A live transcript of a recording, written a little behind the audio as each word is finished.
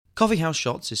Coffee House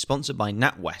Shots is sponsored by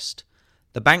NatWest,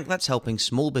 the bank that's helping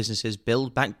small businesses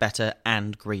build back better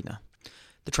and greener.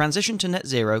 The transition to net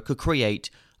zero could create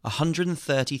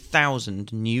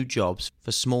 130,000 new jobs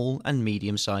for small and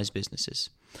medium-sized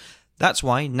businesses. That's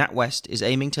why NatWest is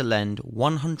aiming to lend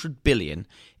 $100 billion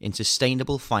in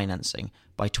sustainable financing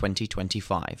by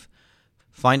 2025.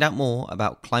 Find out more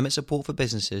about climate support for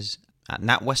businesses at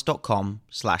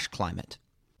natwest.com/climate.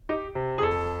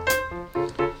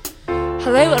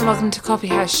 Hello and welcome to Coffee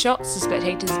House Shots, the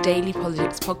Spectator's daily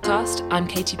politics podcast. I'm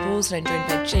Katie Balls and I'm joined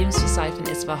by James Forsyth and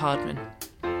Isabel Hardman.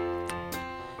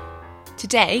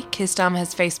 Today, Keir Starmer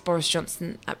has faced Boris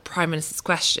Johnson at Prime Minister's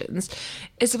questions.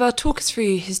 Isabel, talk us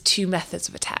through his two methods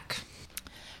of attack.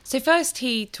 So first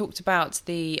he talked about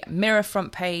the Mirror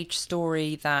front page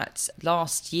story that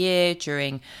last year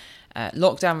during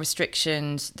lockdown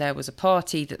restrictions, there was a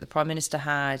party that the Prime Minister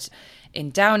had in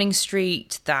Downing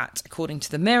Street that, according to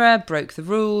the Mirror, broke the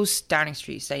rules. Downing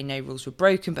Street say no rules were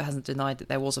broken, but hasn't denied that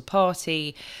there was a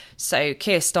party. So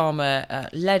Keir Starmer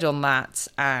led on that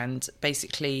and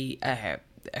basically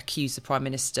accused the Prime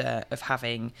Minister of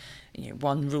having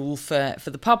one rule for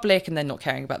the public and then not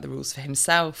caring about the rules for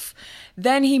himself.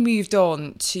 Then he moved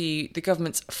on to the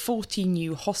government's 40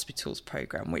 new hospitals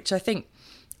programme, which I think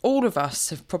all of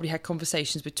us have probably had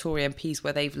conversations with Tory MPs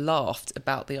where they've laughed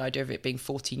about the idea of it being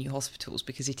 40 new hospitals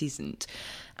because it isn't.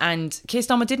 And Keir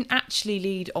Starmer didn't actually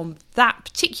lead on that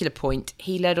particular point.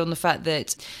 He led on the fact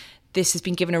that this has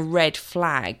been given a red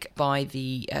flag by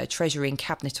the Treasury and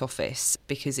Cabinet Office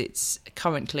because it's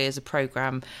currently as a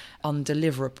programme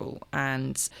undeliverable.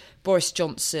 And Boris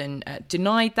Johnson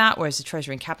denied that, whereas the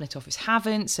Treasury and Cabinet Office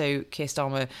haven't. So Keir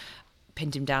Starmer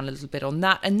pinned him down a little bit on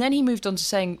that. And then he moved on to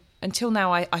saying, until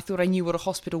now, I thought I knew what a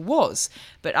hospital was.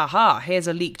 But here's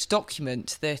a leaked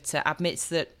document that admits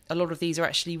that a lot of these are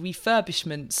actually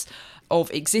refurbishments of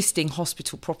existing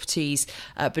hospital properties,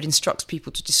 but instructs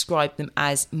people to describe them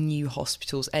as new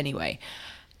hospitals anyway.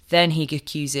 Then he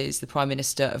accuses the Prime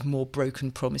Minister of more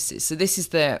broken promises. So this is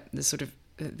the sort of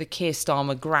the Keir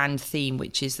Starmer grand theme,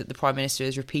 which is that the Prime Minister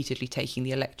is repeatedly taking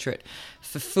the electorate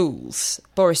for fools.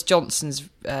 Boris Johnson's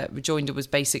rejoinder was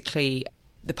basically,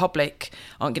 the public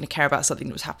aren't going to care about something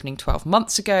that was happening 12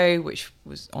 months ago, which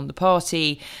was on the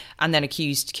party, and then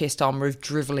accused Keir Starmer of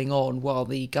drivelling on while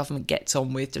the government gets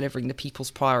on with delivering the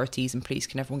people's priorities and please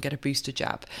can everyone get a booster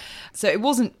jab. So it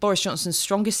wasn't Boris Johnson's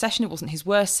strongest session, it wasn't his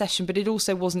worst session, but it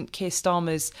also wasn't Keir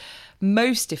Starmer's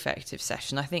most effective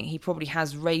session. I think he probably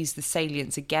has raised the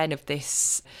salience again of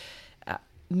this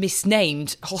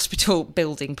misnamed hospital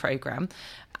building programme,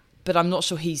 but I'm not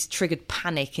sure he's triggered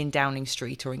panic in Downing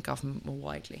Street or in government more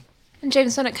widely. And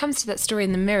James, when it comes to that story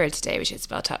in the Mirror today, which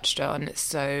Isabel touched on,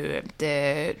 so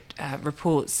the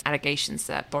reports, allegations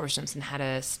that Boris Johnson had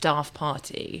a staff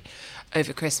party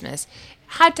over Christmas,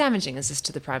 how damaging is this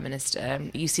to the Prime Minister?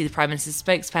 You see the Prime Minister's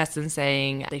spokesperson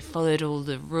saying they followed all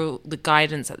the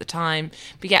guidance at the time,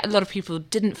 but yet a lot of people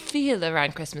didn't feel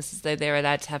around Christmas as though they were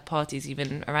allowed to have parties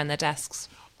even around their desks.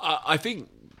 I think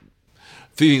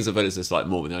feelings of voters are slightly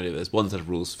more with the idea that there's one set of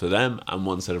rules for them and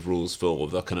one set of rules for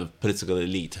the kind of political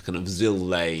elite, a kind of Zill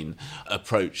Lane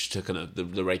approach to kind of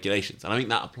the regulations. And I think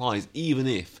that applies even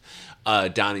if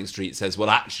Downing Street says, well,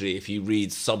 actually, if you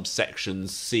read subsection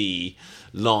C,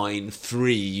 line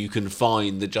 3, you can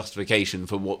find the justification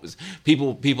for what was...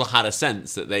 People had a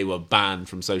sense that they were banned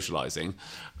from socialising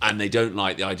and they don't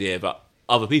like the idea that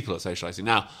other people are socialising.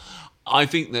 Now, I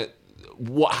think that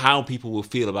how people will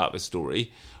feel about this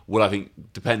story will, I think,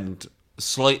 depend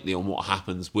slightly on what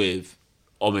happens with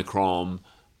Omicron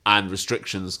and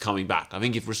restrictions coming back. I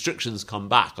think if restrictions come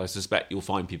back, I suspect you'll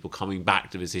find people coming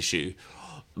back to this issue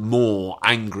more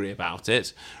angry about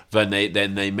it than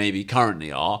they maybe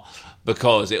currently are,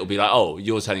 because it'll be like, oh,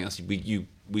 you're telling us we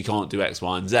can't do X,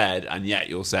 Y, and Z, and yet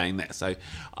you're saying this. So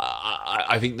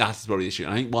I think that's probably the issue.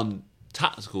 And I think one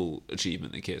tactical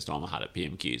achievement that Keir Starmer had at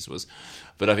PMQs was,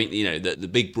 but I think the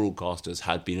big broadcasters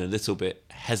had been a little bit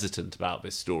hesitant about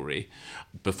this story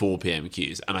before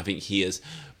PMQs, and I think he has,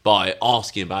 by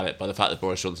asking about it, by the fact that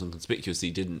Boris Johnson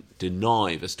conspicuously didn't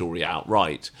deny the story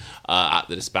outright at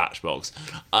the dispatch box,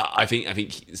 I think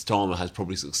Starmer has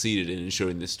probably succeeded in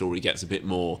ensuring this story gets a bit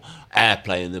more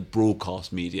airplay in the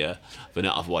broadcast media than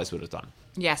it otherwise would have done.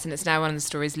 Yes, and it's now one of the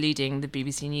stories leading the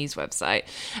BBC News website.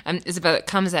 Isabel, it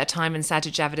comes at a time when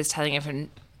Sajid Javid is telling everyone,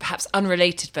 perhaps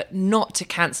unrelated, but not to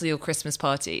cancel your Christmas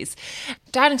parties.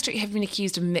 Downing Street have been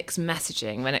accused of mixed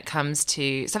messaging when it comes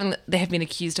to something that they have been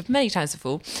accused of many times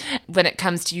before, when it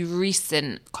comes to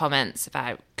recent comments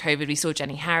about COVID. We saw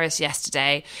Jenny Harris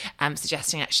yesterday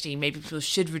suggesting actually maybe people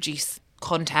should reduce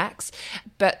contacts.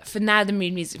 But for now, the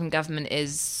mood music from government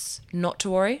is not to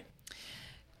worry.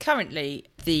 Currently,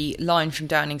 the line from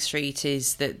Downing Street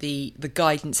is that the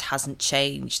guidance hasn't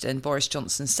changed, and Boris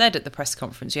Johnson said at the press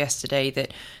conference yesterday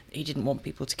that he didn't want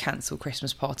people to cancel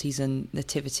Christmas parties and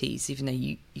nativities, even though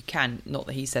you can, not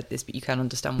that he said this, but you can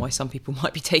understand why some people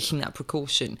might be taking that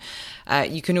precaution.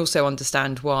 You can also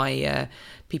understand why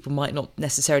people might not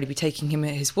necessarily be taking him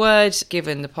at his word,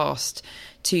 given the past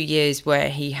 2 years where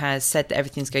he has said that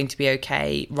everything's going to be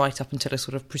okay, right up until a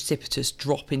sort of precipitous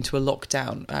drop into a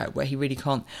lockdown where he really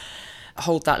can't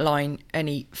hold that line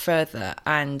any further.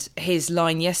 And his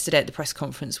line yesterday at the press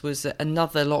conference was that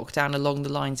another lockdown along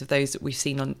the lines of those that we've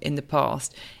seen in the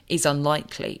past is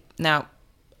unlikely. Now,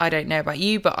 I don't know about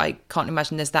you, but I can't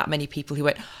imagine there's that many people who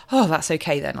went, oh, that's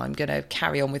okay then, I'm going to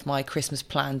carry on with my Christmas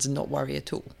plans and not worry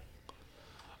at all.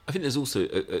 I think there's also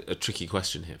a tricky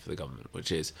question here for the government,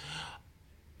 which is,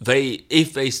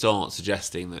 if they start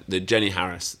suggesting that the Jenny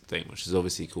Harris thing, which has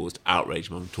obviously caused outrage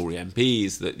among Tory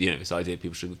MPs, that this idea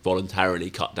people should voluntarily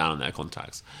cut down on their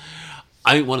contacts,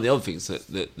 I think one of the other things that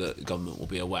the government will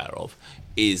be aware of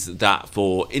is that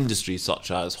for industries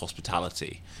such as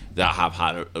hospitality that have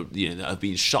had that have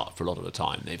been shut for a lot of the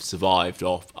time, they've survived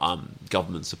off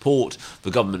government support.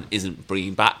 The government isn't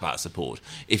bringing back that support.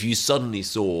 If you suddenly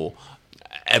saw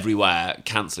everywhere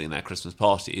cancelling their Christmas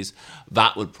parties,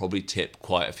 that would probably tip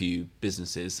quite a few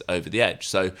businesses over the edge.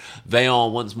 So they are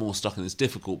once more stuck in this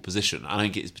difficult position. I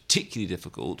think it's particularly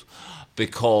difficult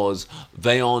because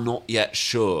they are not yet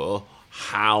sure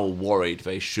how worried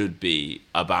they should be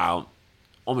about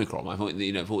Omicron. I thought, thought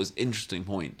it was an interesting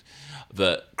point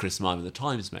that Chris Meyer of the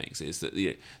Times makes is that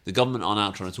the government are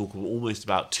now trying to talk almost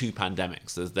about two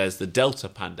pandemics. There's the Delta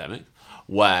pandemic,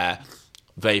 where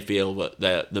they feel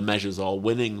that the measures are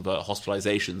winning, that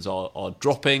hospitalizations are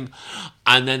dropping.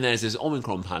 And then there's this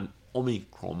Omicron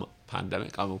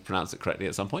pandemic, I will pronounce it correctly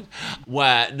at some point,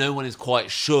 where no one is quite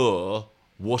sure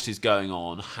what is going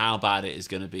on, how bad it is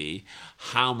going to be,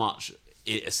 how much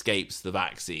it escapes the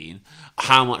vaccine,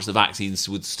 how much the vaccines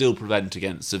would still prevent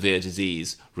against severe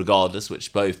disease regardless,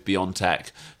 which both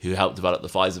BioNTech, who helped develop the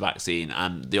Pfizer vaccine,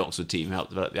 and the Oxford team who helped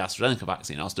develop the AstraZeneca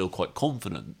vaccine are still quite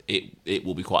confident it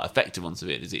will be quite effective on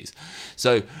severe disease.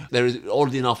 So there is,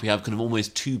 oddly enough, we have kind of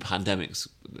almost two pandemics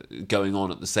going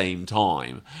on at the same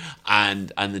time,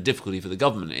 and the difficulty for the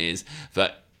government is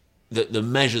that the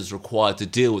measures required to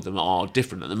deal with them are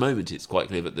different. At the moment, it's quite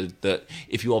clear that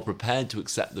if you are prepared to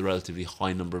accept the relatively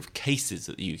high number of cases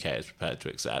that the UK is prepared to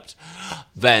accept,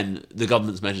 then the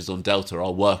government's measures on Delta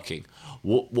are working.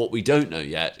 What we don't know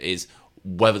yet is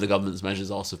whether the government's measures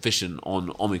are sufficient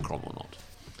on Omicron or not.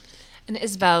 And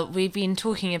Isabel, we've been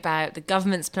talking about the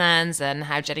government's plans and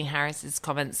how Jenny Harris's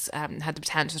comments had the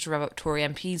potential to rub up Tory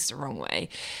MPs the wrong way.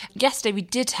 Yesterday, we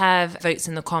did have votes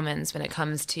in the Commons when it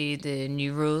comes to the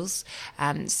new rules.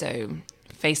 So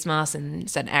face masks in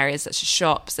certain areas such as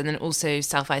shops, and then also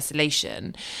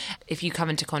self-isolation if you come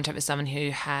into contact with someone who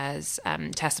has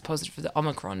tested positive for the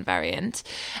Omicron variant.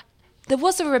 There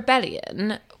was a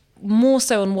rebellion, more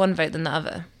so on one vote than the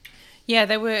other. Yeah,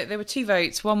 there were two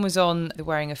votes. One was on the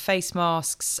wearing of face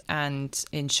masks and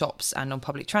in shops and on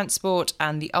public transport,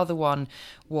 and the other one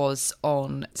was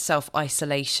on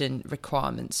self-isolation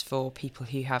requirements for people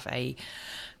who have a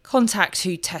contact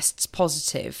who tests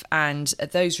positive. And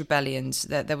those rebellions,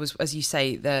 there was, as you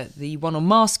say, the one on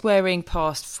mask wearing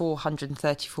passed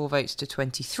 434 votes to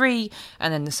 23,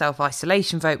 and then the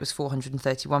self-isolation vote was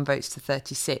 431 votes to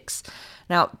 36.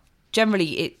 Now,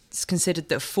 generally, it's considered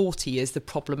that 40 is the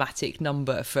problematic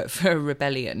number for a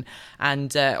rebellion.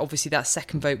 And obviously that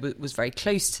second vote was very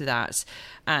close to that.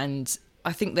 And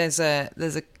I think there's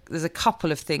a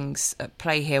couple of things at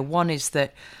play here. One is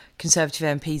that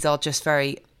Conservative MPs are just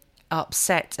very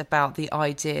upset about the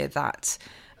idea that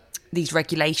these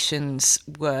regulations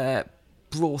were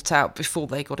brought out before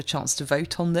they got a chance to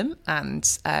vote on them,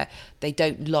 and they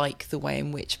don't like the way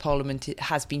in which Parliament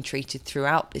has been treated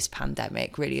throughout this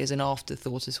pandemic, really as an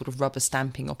afterthought, a sort of rubber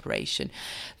stamping operation.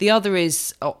 The other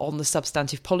is on the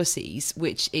substantive policies,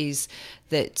 which is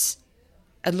that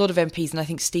a lot of MPs, and I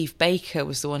think Steve Baker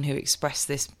was the one who expressed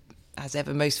this as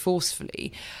ever most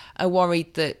forcefully, are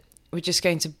worried that we're just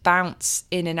going to bounce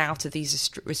in and out of these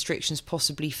restrictions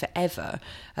possibly forever,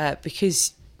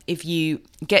 because if you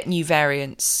get new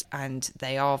variants and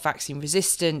they are vaccine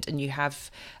resistant, and you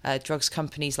have drugs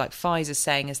companies like Pfizer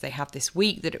saying, as they have this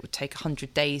week, that it would take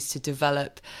 100 days to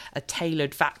develop a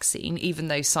tailored vaccine, even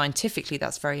though scientifically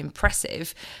that's very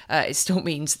impressive, it still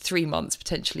means 3 months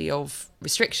potentially of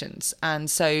restrictions. And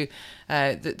so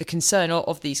the concern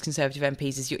of these Conservative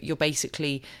MPs is you're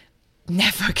basically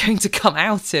never going to come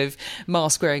out of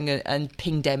mask wearing and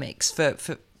pingdemics for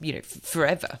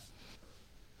forever.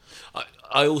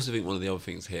 I also think one of the other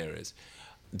things here is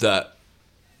that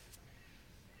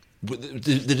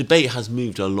the debate has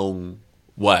moved a long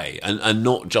way, and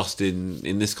not just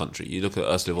in this country. You look at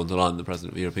Ursula von der Leyen, the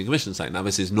President of the European Commission, saying, now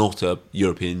this is not a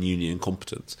European Union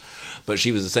competence, but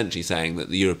she was essentially saying that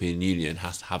the European Union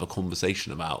has to have a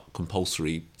conversation about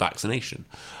compulsory vaccination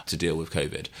to deal with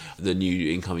COVID. The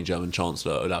new incoming German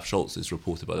Chancellor, Olaf Scholz, is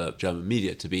reported by the German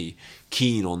media to be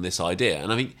keen on this idea.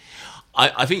 And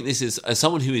I think this is, as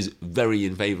someone who is very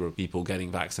in favour of people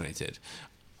getting vaccinated,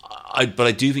 but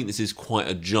I do think this is quite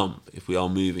a jump if we are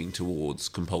moving towards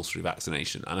compulsory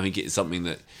vaccination, and I think it's something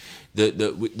that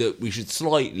we should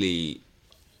slightly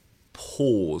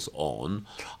pause on,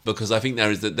 because I think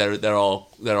there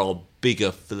are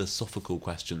bigger philosophical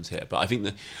questions here. But I think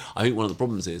one of the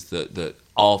problems is that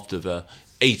after the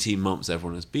 18 months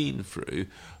everyone has been through,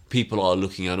 people are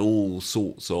looking at all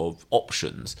sorts of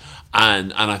options,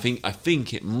 and I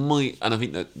think it might, and I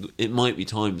think that it might be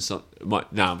time.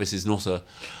 Now, this is not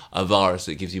a virus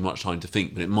that gives you much time to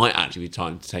think, but it might actually be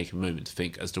time to take a moment to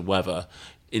think as to whether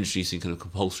introducing kind of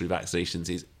compulsory vaccinations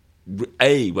is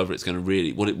whether it's going to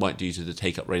really, what it might do to the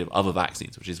take-up rate of other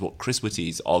vaccines, which is what Chris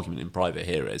Whitty's argument in private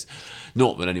here is.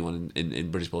 Not that anyone in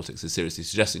British politics is seriously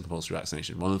suggesting compulsory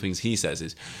vaccination. One of the things he says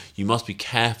is you must be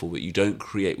careful that we don't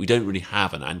really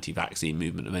have an anti-vaccine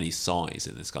movement of any size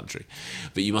in this country,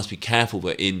 but you must be careful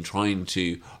that in trying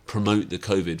to promote the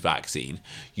COVID vaccine,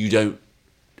 you don't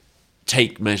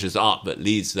take measures up that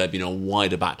leads to there being a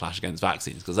wider backlash against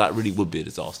vaccines, because that really would be a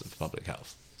disaster for public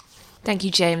health. Thank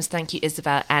you, James. Thank you,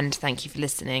 Isabel. And thank you for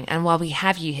listening. And while we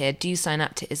have you here, do sign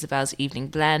up to Isabel's Evening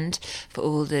Blend for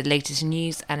all the latest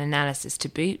news and analysis to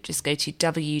boot. Just go to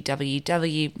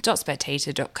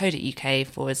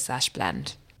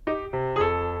www.spectator.co.uk/blend.